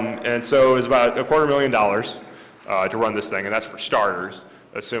 And so it was about $250,000 to run this thing, and that's for starters,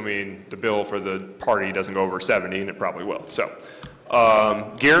 assuming the bill for the party doesn't go over 70, and it probably will. So,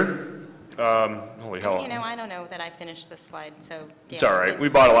 gear. Holy hell. You know, I don't know that I finished this slide, so. Yeah, it's all right. We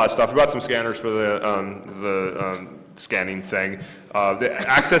bought a lot of stuff. We bought some scanners for the scanning thing. The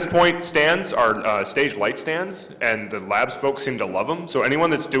access point stands are stage light stands, and the labs folks seem to love them. So anyone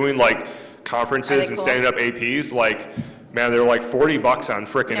that's doing like conferences and standing up APs, like, man, they're like $40 on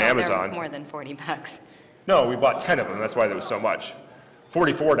frickin' Amazon. They're more than $40. No, we bought 10 of them. That's why there was so much.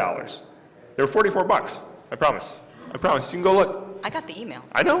 $44. They were $44. I promise. I promise. You can go look. I got the emails.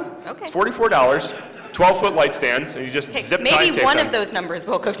 I know. Okay. It's $44, 12-foot light stands, and you just zip tie tape maybe one them. of those numbers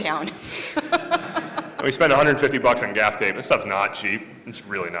will go down. And we spent $150 on gaff tape. This stuff's not cheap. It's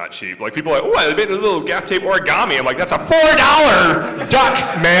really not cheap. Like, people are like, oh, they made a little gaff tape origami. I'm like, that's a $4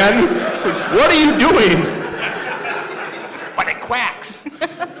 duck, man. What are you doing? But it quacks.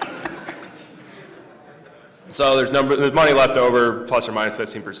 So there's money left over, plus or minus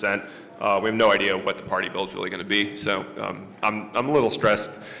 15%. We have no idea what the party bill's really going to be. So I'm a little stressed.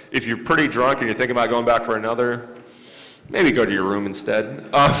 If you're pretty drunk and you're thinking about going back for another, maybe go to your room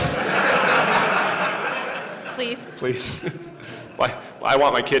instead. Please. Please. I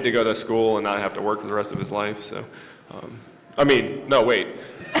want my kid to go to school and not have to work for the rest of his life. So, I mean, no, wait.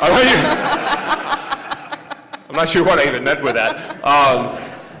 I'm not sure what I even meant with that.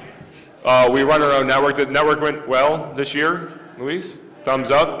 We run our own network. The network went well this year, Luis. Thumbs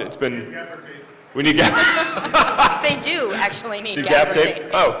up. It's been. We need gaff. They do actually need gaff tape.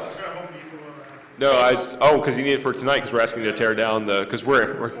 Oh. No, because you need it for tonight because we're asking you to tear down because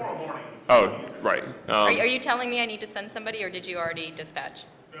we're. Oh, right. Are you telling me I need to send somebody, or did you already dispatch?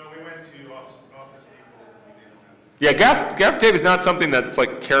 No, we went to Office Depot. Yeah, gaff tape is not something that's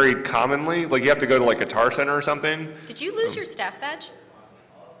like carried commonly. Like you have to go to like Guitar Center or something. Did you lose your staff badge?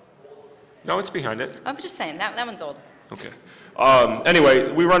 No, it's behind it. I'm just saying that one's old. Okay.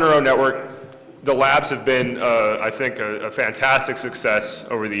 Anyway, we run our own network. The labs have been, I think, a fantastic success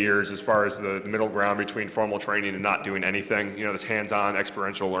over the years as far as the middle ground between formal training and not doing anything. You know, this hands-on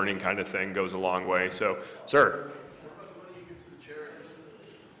experiential learning kind of thing goes a long way. So, sir.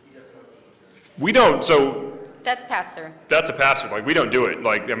 We don't, so. That's pass-through. That's a pass-through. Like, we don't do it.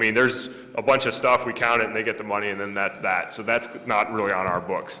 Like, I mean, there's a bunch of stuff, we count it and they get the money and then that's that. So that's not really on our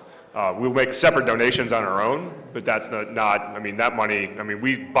books. We'll make separate donations on our own, but that's not, I mean, that money, I mean,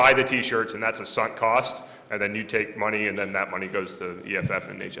 we buy the t-shirts and that's a sunk cost, and then you take money and then that money goes to EFF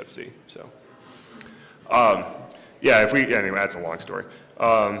and HFC, so. Yeah, anyway, that's a long story.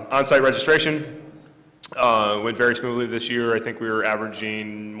 On-site registration went very smoothly this year. I think we were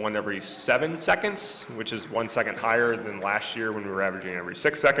averaging 1 every 7 seconds, which is 1 second higher than last year when we were averaging every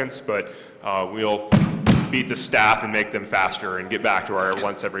 6 seconds, but we'll beat the staff and make them faster and get back to our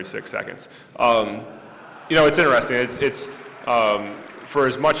once every 6 seconds. You know, it's interesting. It's for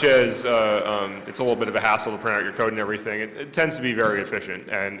as much as it's a little bit of a hassle to print out your code and everything, it tends to be very efficient,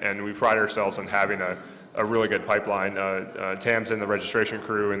 and we pride ourselves on having a really good pipeline. Tam's in the registration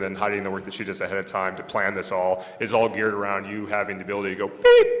crew, and then Heidi in the work that she does ahead of time to plan this all is all geared around you having the ability to go,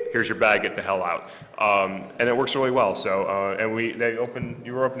 beep, here's your bag, get the hell out. And it works really well. So, and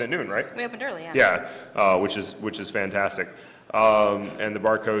you were open at noon, right? We opened early, yeah. Yeah, which is fantastic. And the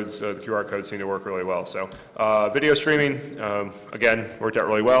barcodes, the QR codes seem to work really well. So video streaming, again, worked out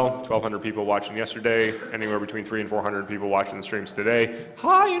really well. 1,200 people watching yesterday, anywhere between 300 and 400 people watching the streams today.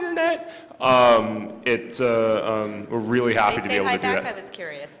 Hi, Internet! We're really happy to be able to do that. I was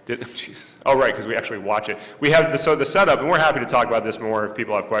curious. Jesus. Oh, right, because we actually watch it. We have the setup, and we're happy to talk about this more if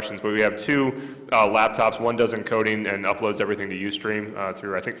people have questions, but we have 2 laptops. One does encoding and uploads everything to Ustream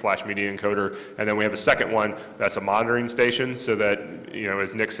through, I think, Flash Media Encoder. And then we have a second one that's a monitoring station so that, you know,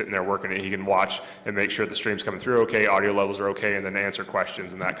 as Nick's sitting there working it, he can watch and make sure the stream's coming through okay, audio levels are okay, and then answer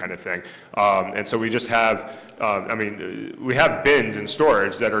questions and that kind of thing. And so we just have, we have bins in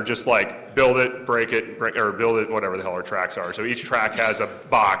storage that are just like build it, break it, or build it, whatever the hell our tracks are. So each track has a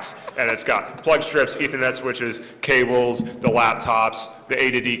box, and it's got plug strips, Ethernet switches, cables, the laptops, the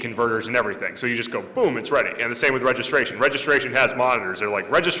A to D converters, and everything. So you just go, boom, it's ready. And the same with registration. Registration has monitors. They're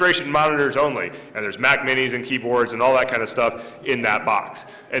like registration monitors only, and there's Mac Minis and keyboards and all that kind of stuff in that box.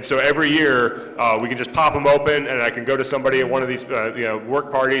 And so every year, we can just pop them open, and I can go to somebody at one of these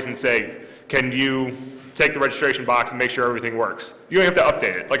work parties and say, can you take the registration box and make sure everything works? You don't have to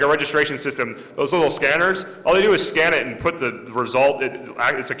update it. Like a registration system, those little scanners, all they do is scan it and put the result,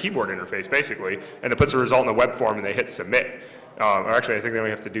 it's a keyboard interface basically, and it puts the result in a web form and they hit submit. Or actually, I think they don't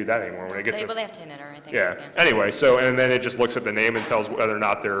have to do that anymore when it gets. Well, they have to enter, I think. Yeah. Anyway, so and then it just looks at the name and tells whether or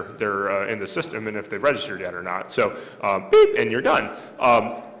not they're in the system and if they've registered yet or not. So beep, and you're done.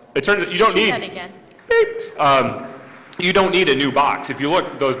 It turns out you don't need. That again. Beep. You don't need a new box. If you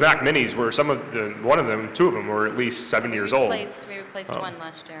look, those Mac Minis were two of them were at least 7 years old. We replaced one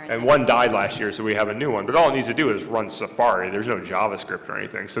last year. And one died last year, so we have a new one. But all it needs to do is run Safari. There's no JavaScript or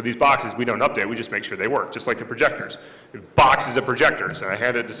anything. So these boxes we don't update. We just make sure they work, just like the projectors. Boxes of projectors, and I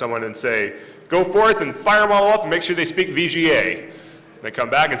hand it to someone and say, go forth and fire them all up and make sure they speak VGA. They come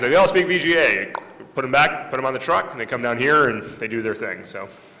back and say, they all speak VGA. Put them back, put them on the truck, and they come down here and they do their thing. So.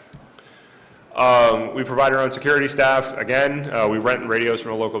 We provide our own security staff. Again, we rent radios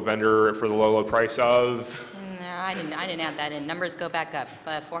from a local vendor for the low price of. No, I didn't add that in. Numbers go back up.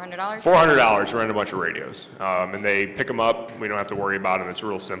 $400? $400 to rent a bunch of radios, and they pick them up. We don't have to worry about them. It's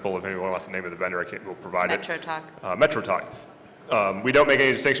real simple. If anyone wants the name of the vendor, we'll provide it. Metro Talk. We don't make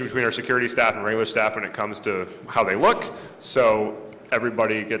any distinction between our security staff and regular staff when it comes to how they look. So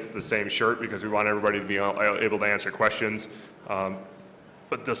everybody gets the same shirt because we want everybody to be able to answer questions.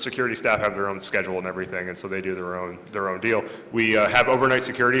 But the security staff have their own schedule and everything, and so they do their own deal. We have overnight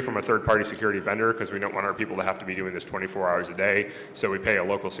security from a third-party security vendor because we don't want our people to have to be doing this 24 hours a day. So we pay a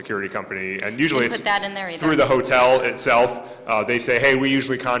local security company, and usually it's through the hotel itself. They say, hey, we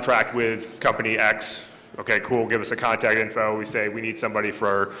usually contract with company X. Okay, cool, give us a contact info. We say we need somebody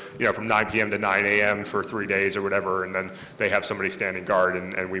for, from 9 p.m. to 9 a.m. for 3 days or whatever, and then they have somebody standing guard,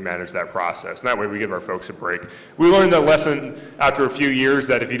 and we manage that process. And that way we give our folks a break. We learned the lesson after a few years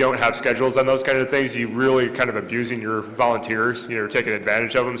that if you don't have schedules on those kind of things, you're really kind of abusing your volunteers, taking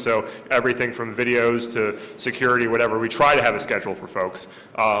advantage of them. So everything from videos to security, whatever, we try to have a schedule for folks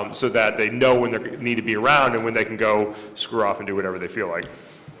so that they know when they need to be around and when they can go screw off and do whatever they feel like.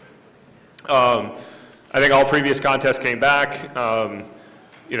 I think all previous contests came back.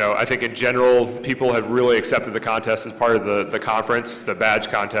 I think in general, people have really accepted the contest as part of the conference, the badge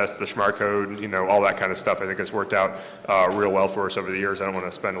contest, the Shmoo code, all that kind of stuff. I think it's worked out real well for us over the years. I don't want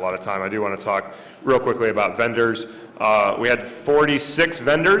to spend a lot of time. I do want to talk real quickly about vendors. We had 46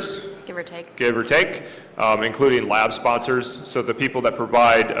 vendors. Give or take. Give or take, including lab sponsors. So the people that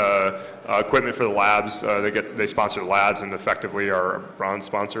provide equipment for the labs, they sponsor the labs and effectively are a bronze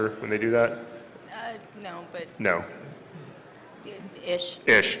sponsor when they do that. No, but. No. Ish.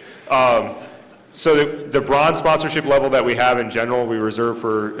 Ish. So the bronze sponsorship level that we have in general, we reserve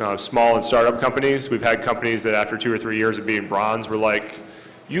for small and startup companies. We've had companies that after 2 or 3 years of being bronze were like,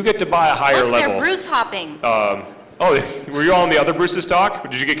 you get to buy a higher level. They're Bruce hopping. Were you all on the other Bruce's talk?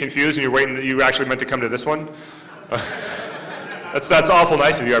 Did you get confused and you actually meant to come to this one? That's awful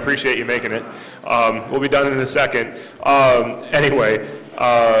nice of you. I appreciate you making it. We'll be done in a second. Anyway,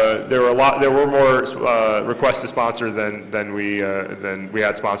 there were more requests to sponsor than we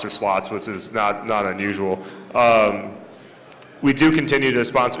had sponsor slots, which is not unusual. We do continue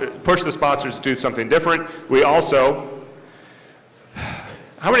to push the sponsors to do something different. We also.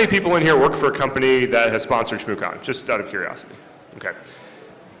 How many people in here work for a company that has sponsored ShmooCon? Just out of curiosity. Okay.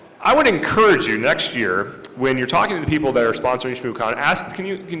 I would encourage you next year, when you're talking to the people that are sponsoring ShmooCon, can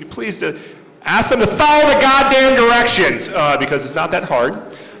you please ask them to follow the goddamn directions, because it's not that hard.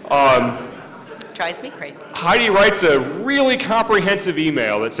 Drives me crazy. Heidi writes a really comprehensive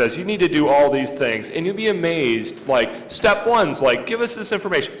email that says you need to do all these things, and you'll be amazed. Like, step one's like, give us this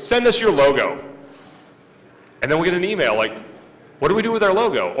information, send us your logo. And then we'll get an email like, What do we do with our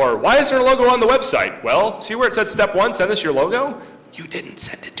logo? Or why is there a logo on the website? Well, see where it said step 1, send us your logo? You didn't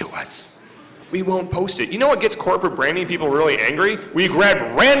send it to us. We won't post it. You know what gets corporate branding people really angry? We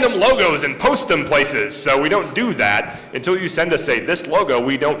grab random logos and post them places. So we don't do that until you send us, say, this logo,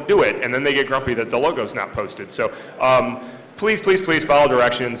 we don't do it. And then they get grumpy that the logo's not posted. So please, please, please follow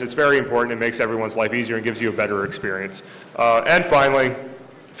directions. It's very important. It makes everyone's life easier and gives you a better experience. And finally,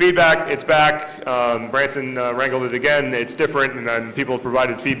 feedback, it's back. Branson wrangled it again. It's different, and then people have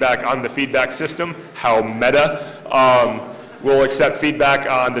provided feedback on the feedback system. How meta. We'll accept feedback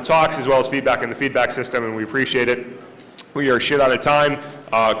on the talks as well as feedback in the feedback system, and we appreciate it. We are shit out of time.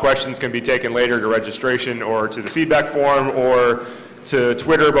 Questions can be taken later to registration or to the feedback form or to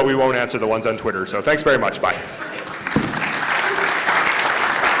Twitter, but we won't answer the ones on Twitter. So thanks very much. Bye.